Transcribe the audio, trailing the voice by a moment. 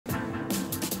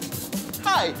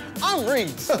Hi, I'm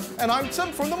Regan. And I'm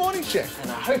Tim from The Morning Chef. And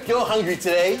I hope you're hungry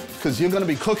today. Because you're going to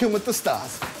be cooking with the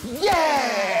stars.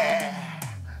 Yeah!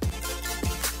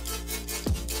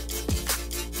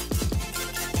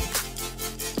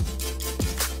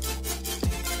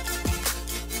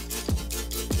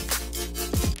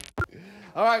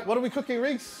 All right, what are we cooking,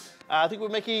 Reese? I think we're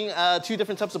making 2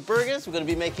 different types of burgers. We're going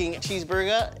to be making a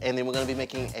cheeseburger, and then we're going to be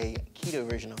making a keto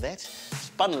version of that. It's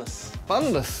bunless.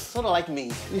 Bunless? Sort of like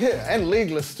me. Yeah, and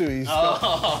legless too. He's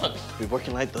we're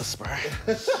working like this, bro.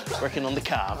 Working on the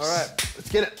carbs. All right,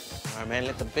 let's get it. All right, man,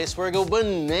 let the best work go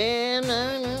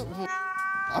banana.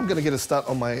 I'm going to get a start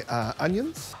on my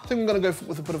onions. I think I'm going to go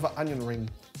with a bit of an onion ring.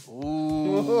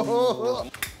 Ooh.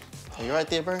 Are you right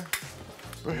there, bro?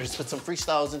 Bro, just put some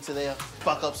freestyles into there.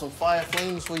 Fuck up some fire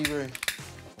flames for you, bro.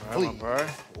 All right, bro.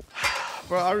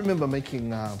 Bro, I remember making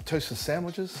toasted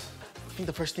sandwiches. I think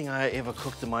the first thing I ever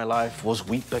cooked in my life was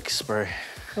Wheat Bix, bro.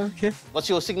 Okay. What's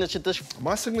your signature dish?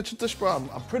 My signature dish, bro,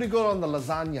 I'm pretty good on the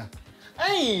lasagna.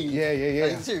 Hey! Yeah. Are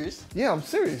you serious? Yeah, I'm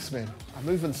serious, man. I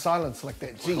move in silence like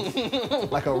that G.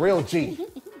 Like a real G.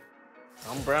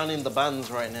 I'm browning the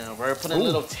buns right now, bro. Putting a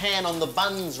little tan on the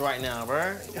buns right now,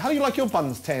 bro. How do you like your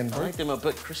buns tan, bro? I like them a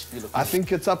bit crispy looking. I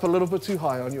think it's up a little bit too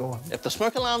high on your one. If the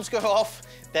smoke alarms go off,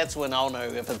 that's when I'll know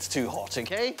if it's too hot,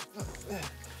 okay?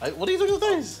 What are you doing with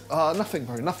those? Nothing,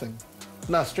 bro, nothing.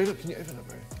 Nah, straight up, can you open it,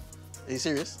 bro? Are you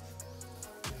serious?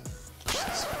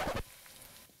 Thanks, bro.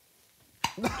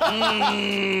 Nah,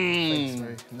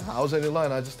 I was only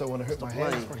lying, I just don't want to hurt my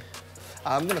hands, bro.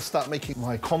 I'm gonna start making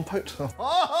my compote.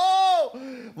 Oh,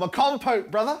 my compote,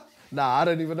 brother. Nah, I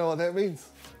don't even know what that means.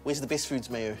 Where's the best foods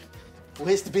mayo?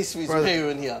 Where's the best foods mayo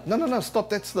in here? No, stop.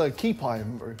 That's the key pie,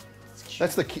 bro.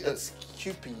 That's the key. It's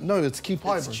Kewpie. No, it's key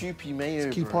pie, it's bro. It's Kewpie mayo,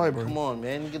 it's key pie, bro. Come on,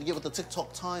 man. You gotta get with the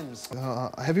TikTok times.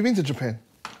 Have you been to Japan?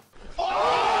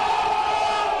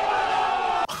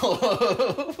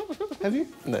 Have you?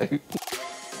 No.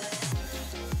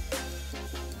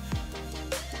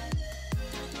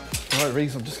 All right,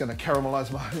 Reese, I'm just gonna caramelize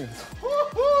my onions.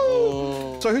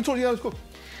 So who taught you how to cook?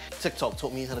 TikTok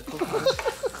taught me how to cook.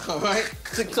 All right?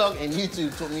 TikTok and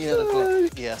YouTube taught me how to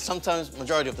cook. Yeah, sometimes,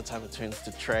 majority of the time, it turns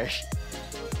to trash.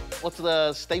 What's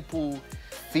the staple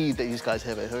feed that you guys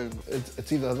have at home?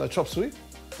 It's either the chop suey.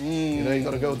 You know, you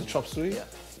gotta go with the chop suey. Yeah.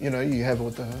 You know, you have it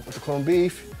with the corned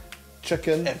beef,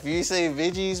 chicken. If you say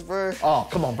veggies, bro. Oh,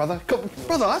 come on, brother.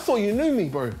 Brother, I thought you knew me,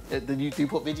 bro. Do you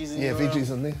put veggies in your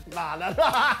veggies in there. Nah.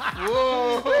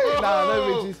 Whoa. Nah, no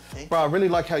veggies. Okay. Bro, I really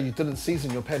like how you didn't season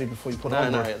your patty before you put it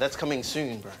on, bro. No, that's coming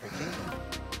soon, bro. Okay?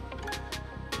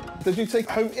 Did you take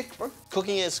home ec, bro?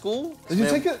 Cooking at school? Did you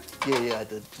take it? Yeah, I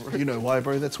did. You know why,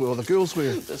 bro? That's where all the girls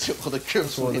were. That's where all the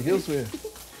girls were.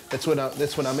 That's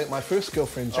when I met my first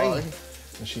girlfriend, Jane. And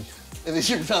then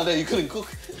she found out you couldn't cook.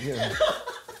 Yeah.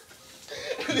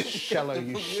 You shallow.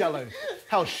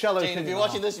 How shallow Jane, can if you you're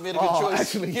watching this, you made a good choice.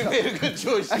 Actually, you made a good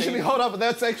choice, Jane. Actually, hold up,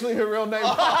 that's actually her real name.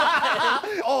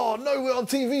 Oh, no, we're on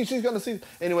TV, she's gonna see.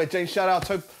 Anyway, Jane, shout out.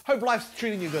 Hope life's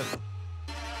treating you good.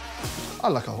 I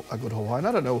like a good Hawaiian.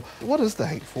 I don't know. What is the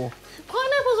hate for?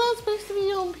 Pineapples aren't supposed to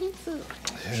be on pizza.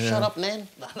 Yeah. Shut up, Nan.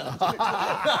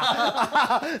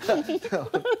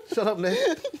 Shut up,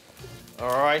 Nan.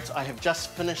 All right, I have just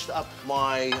finished up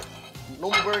my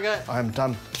normal burger. I am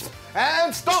done.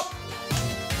 And stop!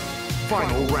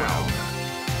 Final round.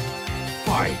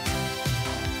 Fight.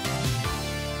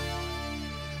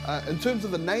 In terms of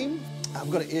the name,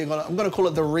 I've got an egg on it. I'm going to call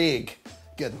it the Regan.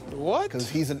 What? Because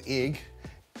he's an egg.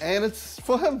 And it's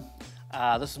for him.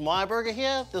 This is my burger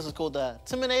here. This is called the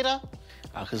Timinator.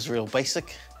 Because it's real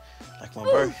basic, like my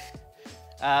burger.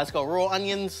 It's got raw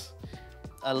onions,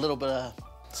 a little bit of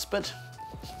spit.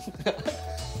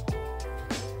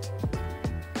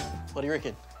 What do you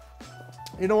reckon?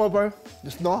 You know what, bro?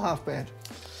 It's not half bad.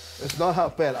 It's not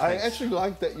half bad. Thanks. I actually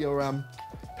like that your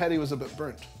patty was a bit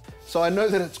burnt. So I know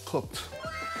that it's cooked.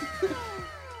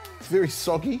 It's very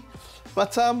soggy,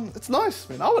 but it's nice,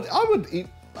 man. I would eat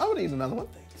another one.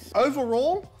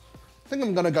 Overall, I think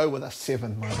I'm gonna go with a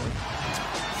 7, my bro.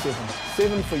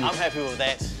 7 for you. I'm happy with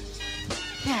that.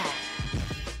 Yeah.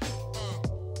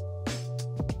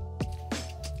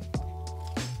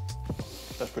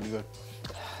 That's pretty good.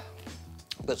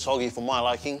 A bit soggy for my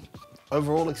liking.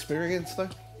 Overall experience, though?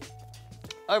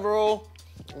 Overall,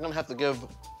 I'm gonna have to give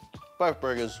both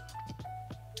burgers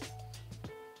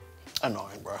a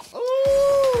 9, bro.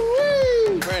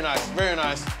 Ooh-wee. Very nice, very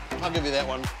nice. I'll give you that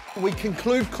one. We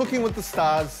conclude Cooking with the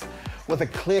Stars with a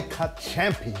clear-cut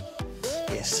champion.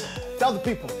 Yes. Tell the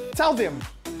people. Tell them.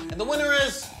 And the winner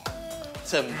is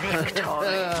Tim.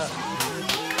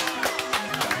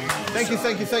 Thank you.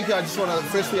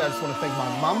 Firstly, I just want to thank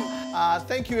my mum.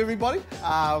 Thank you, everybody.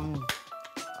 I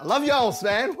love y'alls,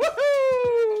 man.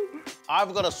 Woohoo!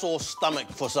 I've got a sore stomach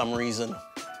for some reason.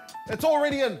 It's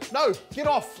already in. No, get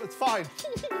off. It's fine.